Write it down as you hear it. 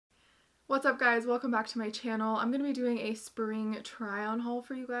What's up guys, welcome back to my channel. I'm going to be doing a spring try-on haul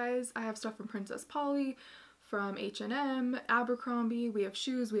for you guys. I have stuff from Princess Polly, from H&M, Abercrombie, we have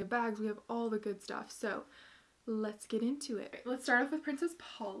shoes, we have bags, we have all the good stuff. So let's get into it. Let's start off with Princess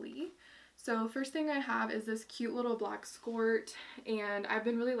Polly. So first thing I have is this cute little black skirt, and I've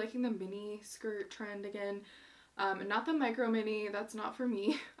been really liking the mini skirt trend again. Not the micro mini, that's not for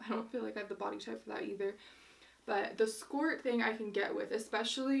me. I don't feel like I have the body type for that either. But the skirt thing I can get with,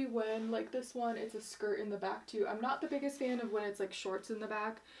 especially when, like this one, it's a skirt in the back too. I'm not the biggest fan of when it's like shorts in the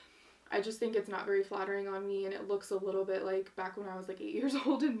back. I just think it's not very flattering on me, and it looks a little bit like back when I was like 8 years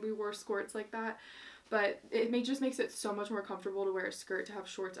old and we wore skirts like that. But it just makes it so much more comfortable to wear a skirt to have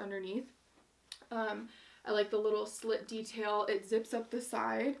shorts underneath. I like the little slit detail. It zips up the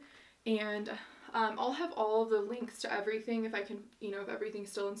side, and I'll have all of the links to everything. If I can, if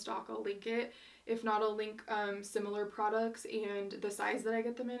everything's still in stock, I'll link it. If not, I'll link similar products and the size that I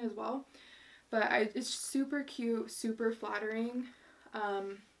get them in as well. But it's super cute, super flattering.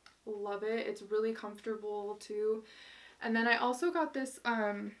 Love it. It's really comfortable too. And then I also got this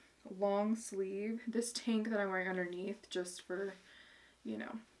long sleeve, this tank that I'm wearing underneath, just for,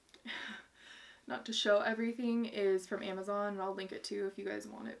 not to show everything, is from Amazon, and I'll link it too if you guys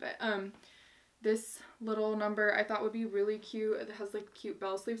want it. But this little number I thought would be really cute. It has like cute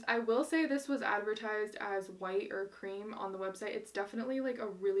bell sleeves. I will say this was advertised as white or cream on the website. It's definitely like a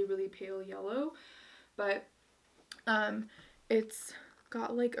really, really pale yellow, but it's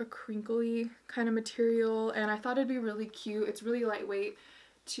got like a crinkly kind of material, and I thought it'd be really cute. It's really lightweight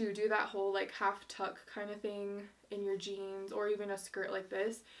to do that whole like half tuck kind of thing in your jeans or even a skirt like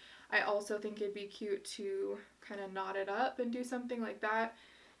this. I also think it'd be cute to kind of knot it up and do something like that.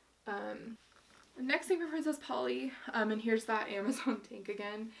 The next thing for Princess Polly, and here's that Amazon tank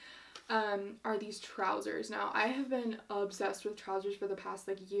again, are these trousers. Now, I have been obsessed with trousers for the past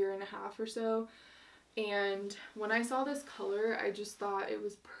like year and a half or so, and when I saw this color, I just thought it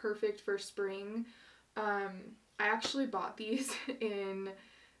was perfect for spring. I actually bought these in,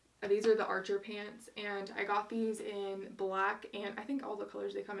 these are the Archer pants, and I got these in black, and I think all the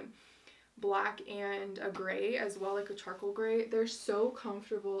colors they come in, black and a gray as well, like a charcoal gray. They're so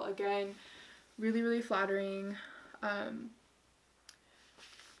comfortable. Again, really, really flattering.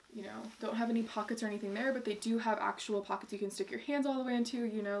 Don't have any pockets or anything there, but they do have actual pockets you can stick your hands all the way into.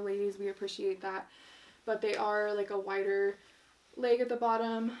 Ladies, we appreciate that. But they are like a wider leg at the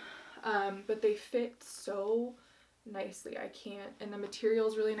bottom, but they fit so nicely. I can't. And the material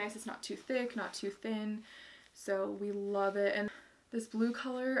is really nice. It's not too thick, not too thin. So we love it. And this blue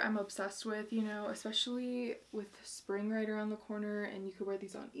color I'm obsessed with, especially with spring right around the corner, and you could wear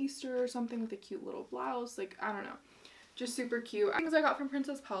these on Easter or something with a cute little blouse. Like, I don't know. Just super cute. Things I got from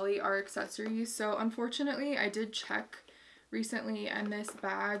Princess Polly are accessories. So unfortunately, I did check recently, and this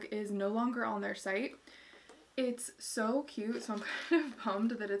bag is no longer on their site. It's so cute, so I'm kind of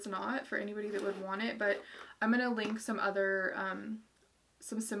bummed that it's not for anybody that would want it, but I'm going to link some other,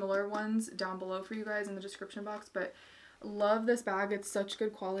 some similar ones down below for you guys in the description box. But love this bag. It's such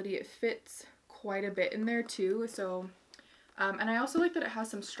good quality. It fits quite a bit in there too. So, and I also like that it has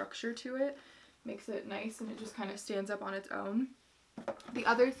some structure to it. Makes it nice, and it just kind of stands up on its own. The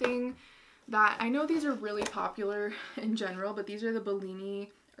other thing that, I know these are really popular in general, but these are the Bellini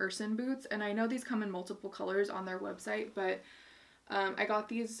Urson boots, and I know these come in multiple colors on their website, but I got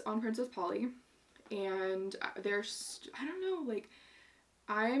these on Princess Polly, and they're, I don't know, like,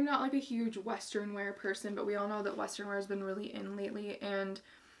 I'm not like a huge Western wear person, but we all know that Western wear has been really in lately, and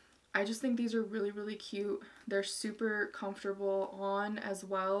I just think these are really, really cute. They're super comfortable on as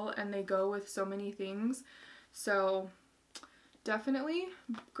well, and they go with so many things. So definitely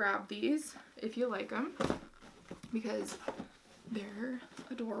grab these if you like them, because they're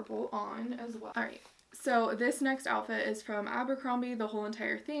adorable on as well. Alright, so this next outfit is from Abercrombie, the whole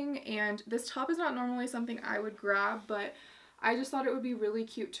entire thing, and this top is not normally something I would grab, but I just thought it would be really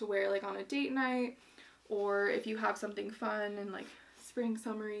cute to wear like on a date night, or if you have something fun and like spring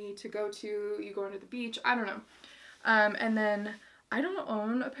summery to go to, you go into the beach, I don't know. And then I don't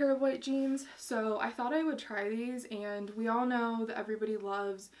own a pair of white jeans, so I thought I would try these, and we all know that everybody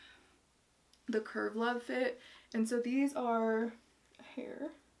loves the Curve Love fit, and so these are here,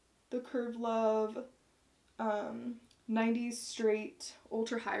 the Curve Love 90s straight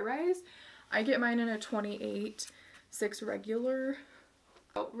ultra high rise. I get mine in a 28 6 regular.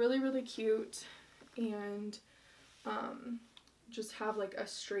 Really, really cute, and just have like a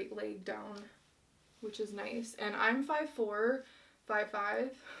straight leg down, which is nice. And I'm 5'4", 5'5",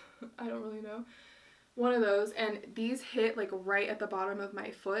 I don't really know, one of those, and these hit like right at the bottom of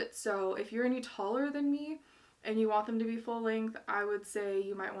my foot, so if you're any taller than me, and you want them to be full length, I would say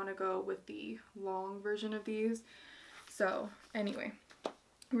you might want to go with the long version of these. So anyway,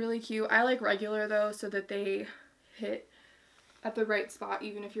 really cute. I like regular though, so that they hit at the right spot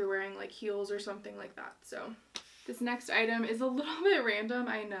even if you're wearing like heels or something like that. So this next item is a little bit random,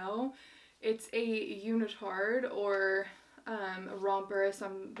 I know. It's a unitard, or a romper as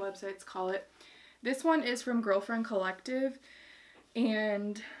some websites call it. This one is from Girlfriend Collective,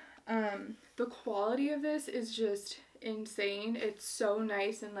 and the quality of this is just insane. It's so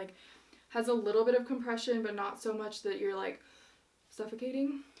nice and like has a little bit of compression, but not so much that you're like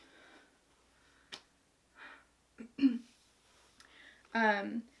suffocating.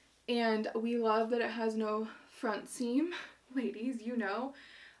 And we love that it has no front seam, ladies, you know.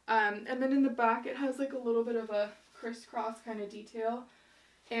 And then in the back it has like a little bit of a crisscross kind of detail.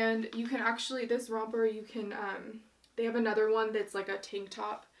 And you can actually, this romper, you can, they have another one that's like a tank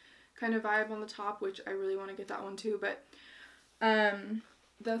top kind of vibe on the top, which I really want to get that one too. But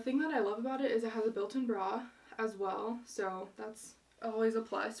the thing that I love about it is it has a built-in bra as well. So that's always a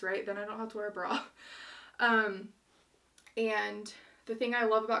plus, right? Then I don't have to wear a bra. And the thing I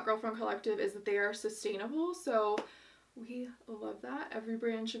love about Girlfriend Collective is that they are sustainable. So we love that. Every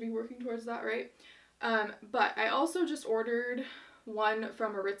brand should be working towards that, right? But I also just ordered one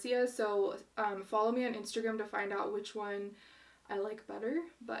from Aritzia, so follow me on Instagram to find out which one I like better.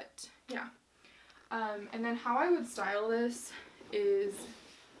 But yeah, and then how I would style this is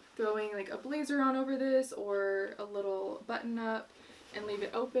throwing like a blazer on over this, or a little button up and leave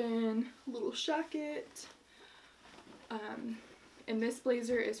it open, little shacket. And this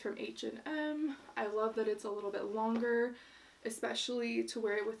blazer is from H&M. I love that it's a little bit longer, especially to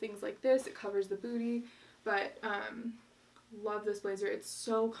wear it with things like this. It covers the booty, but love this blazer. It's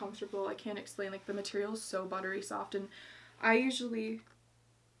so comfortable. I can't explain. Like, the material is so buttery soft, and I usually,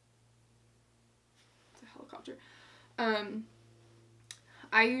 it's a helicopter.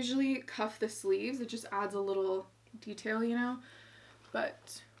 I usually cuff the sleeves. It just adds a little detail, you know,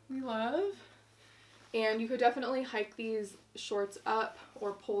 but we love. And you could definitely hike these shorts up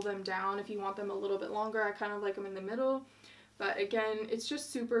or pull them down if you want them a little bit longer. I kind of like them in the middle. But again, it's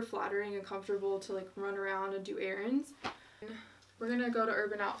just super flattering and comfortable to like run around and do errands. We're going to go to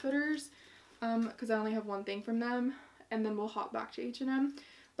Urban Outfitters because I only have one thing from them. And then we'll hop back to H&M.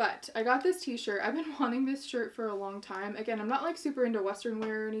 But I got this t-shirt. I've been wanting this shirt for a long time. Again, I'm not like super into Western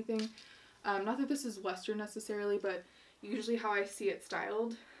wear or anything. Not that this is Western necessarily, but usually how I see it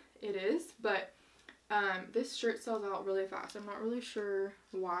styled, it is. But this shirt sells out really fast. I'm not really sure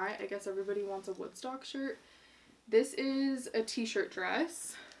why. I guess everybody wants a Woodstock shirt. This is a t-shirt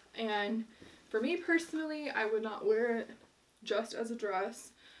dress, and for me personally, I would not wear it just as a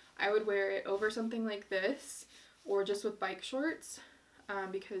dress. I would wear it over something like this, or just with bike shorts,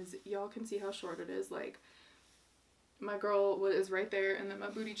 because y'all can see how short it is. Like, my girl is right there, and then my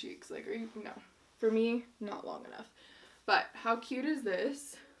booty cheeks. Like, no. For me, not long enough. But how cute is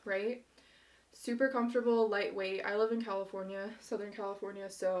this, right? Super comfortable, lightweight. I live in California, Southern California,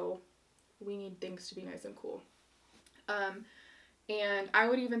 so we need things to be nice and cool. And I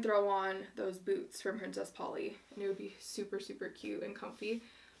would even throw on those boots from Princess Polly, and it would be super, super cute and comfy.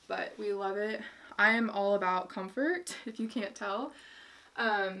 But we love it. I am all about comfort, if you can't tell.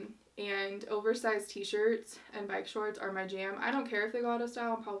 And oversized t-shirts and bike shorts are my jam. I don't care if they go out of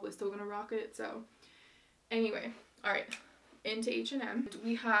style, I'm probably still gonna rock it. So anyway, all right. Into H&M.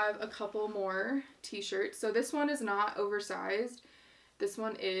 We have a couple more t-shirts. So this one is not oversized. This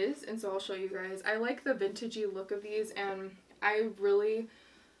one is, and so I'll show you guys. I like the vintagey look of these, and I really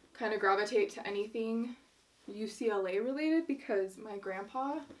kind of gravitate to anything UCLA related because my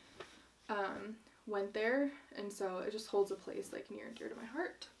grandpa went there, and so it just holds a place like near and dear to my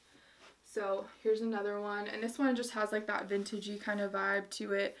heart. So here's another one, and this one just has like that vintagey kind of vibe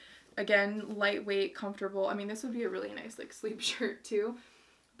to it. Again, lightweight, comfortable. I mean, this would be a really nice like sleep shirt too,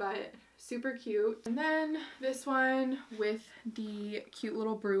 but super cute. And then this one with the cute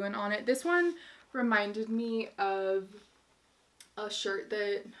little Bruin on it. This one reminded me of a shirt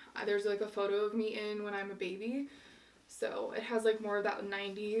that there's like a photo of me in when I'm a baby. So it has like more of that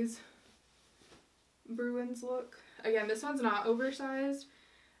 90s Bruins look. Again, this one's not oversized.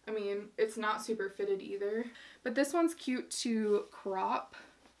 I mean, it's not super fitted either, but this one's cute to crop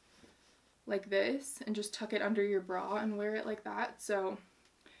like this and just tuck it under your bra and wear it like that. So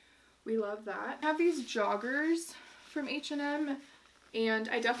we love that. I have these joggers from H&M, and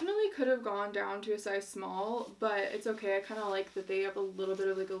I definitely could have gone down to a size small, but it's okay. I kind of like that they have a little bit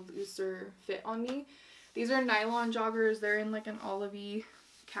of like a looser fit on me. These are nylon joggers. They're in like an olivey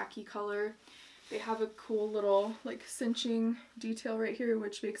khaki color. They have a cool little like cinching detail right here,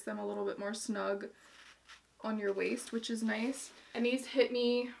 which makes them a little bit more snug on your waist, which is nice. And these hit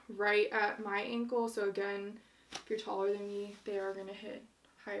me right at my ankle, so again, if you're taller than me, they are gonna hit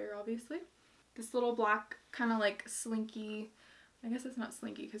higher, obviously. This little black kind of like slinky, I guess it's not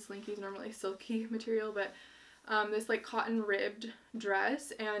slinky because slinky is normally silky material, but this like cotton ribbed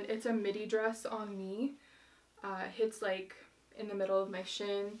dress, and it's a midi dress on me. Hits like in the middle of my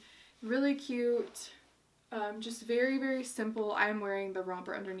shin. Really cute. Just very, very simple. I'm wearing the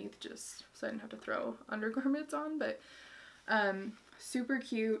romper underneath just so I didn't have to throw undergarments on, but super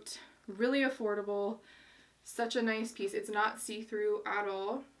cute, really affordable, such a nice piece. It's not see-through at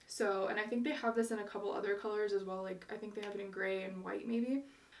all. So, and I think they have this in a couple other colors as well. Like I think they have it in gray and white maybe.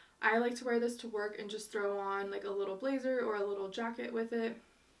 I like to wear this to work and just throw on like a little blazer or a little jacket with it.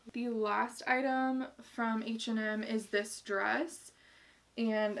 The last item from H&M is this dress.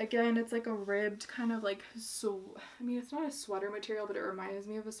 And again, it's like a ribbed kind of like, I mean, it's not a sweater material, but it reminds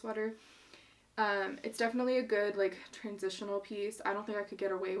me of a sweater. It's definitely a good like transitional piece. I don't think I could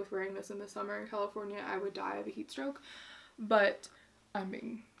get away with wearing this in the summer in California. I would die of a heat stroke, but I'm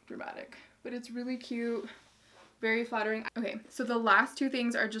being dramatic. But it's really cute. Very flattering. Okay, so the last two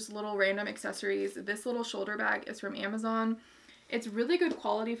things are just little random accessories. This little shoulder bag is from Amazon. It's really good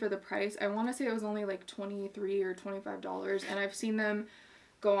quality for the price. I want to say it was only like $23 or $25, and I've seen them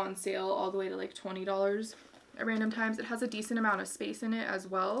go on sale all the way to like $20 at random times. It has a decent amount of space in it as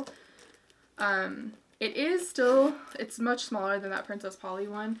well. It is still, it's much smaller than that Princess Polly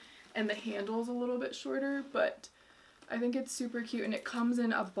one, and the handle's a little bit shorter, but I think it's super cute, and it comes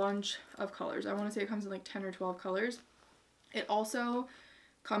in a bunch of colors. I want to say it comes in like 10 or 12 colors. It also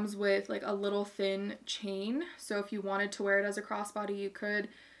comes with like a little thin chain, so if you wanted to wear it as a crossbody, you could.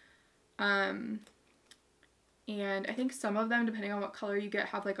 And I think some of them, depending on what color you get,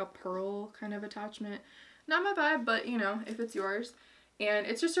 have like a pearl kind of attachment. Not my vibe, but you know, if it's yours. And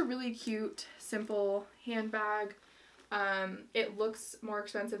it's just a really cute, simple handbag. It looks more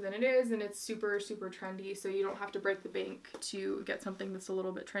expensive than it is, and it's super, super trendy, so you don't have to break the bank to get something that's a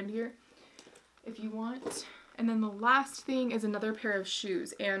little bit trendier if you want. And then the last thing is another pair of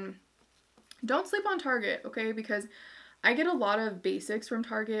shoes, and don't sleep on Target, okay, because I get a lot of basics from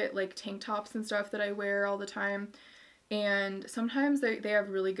Target, like tank tops and stuff that I wear all the time, and sometimes they have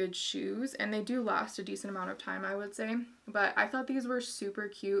really good shoes, and they do last a decent amount of time, I would say. But I thought these were super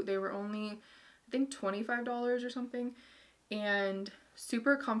cute. They were only, I think, $25 or something, and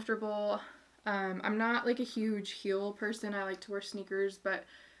super comfortable. I'm not like a huge heel person. I like to wear sneakers, but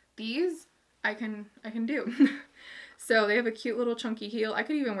these I can do. So they have a cute little chunky heel. I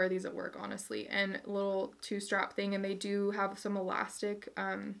could even wear these at work, honestly, and a little two-strap thing, and they do have some elastic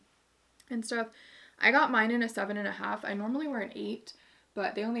and stuff. I got mine in a 7.5. I normally wear an 8,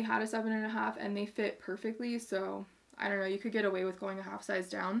 but they only had a 7.5, and they fit perfectly, so I don't know, you could get away with going a half size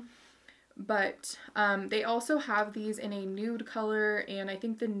down. But they also have these in a nude color, and I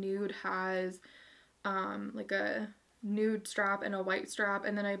think the nude has like a nude strap and a white strap,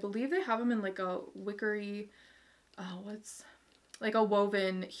 and then I believe they have them in like a wickery, like a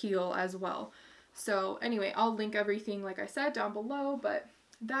woven heel as well. So anyway, I'll link everything like I said down below, but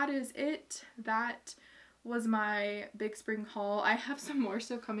that is it. That was my big spring haul. I have some more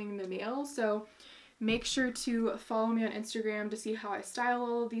stuff coming in the mail, so make sure to follow me on Instagram to see how I style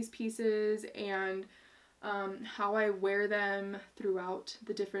all of these pieces and how I wear them throughout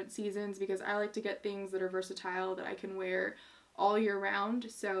the different seasons, because I like to get things that are versatile that I can wear all year round.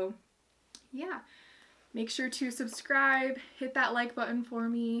 So yeah, make sure to subscribe, hit that like button for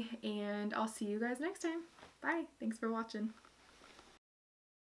me, and I'll see you guys next time. Bye. Thanks for watching.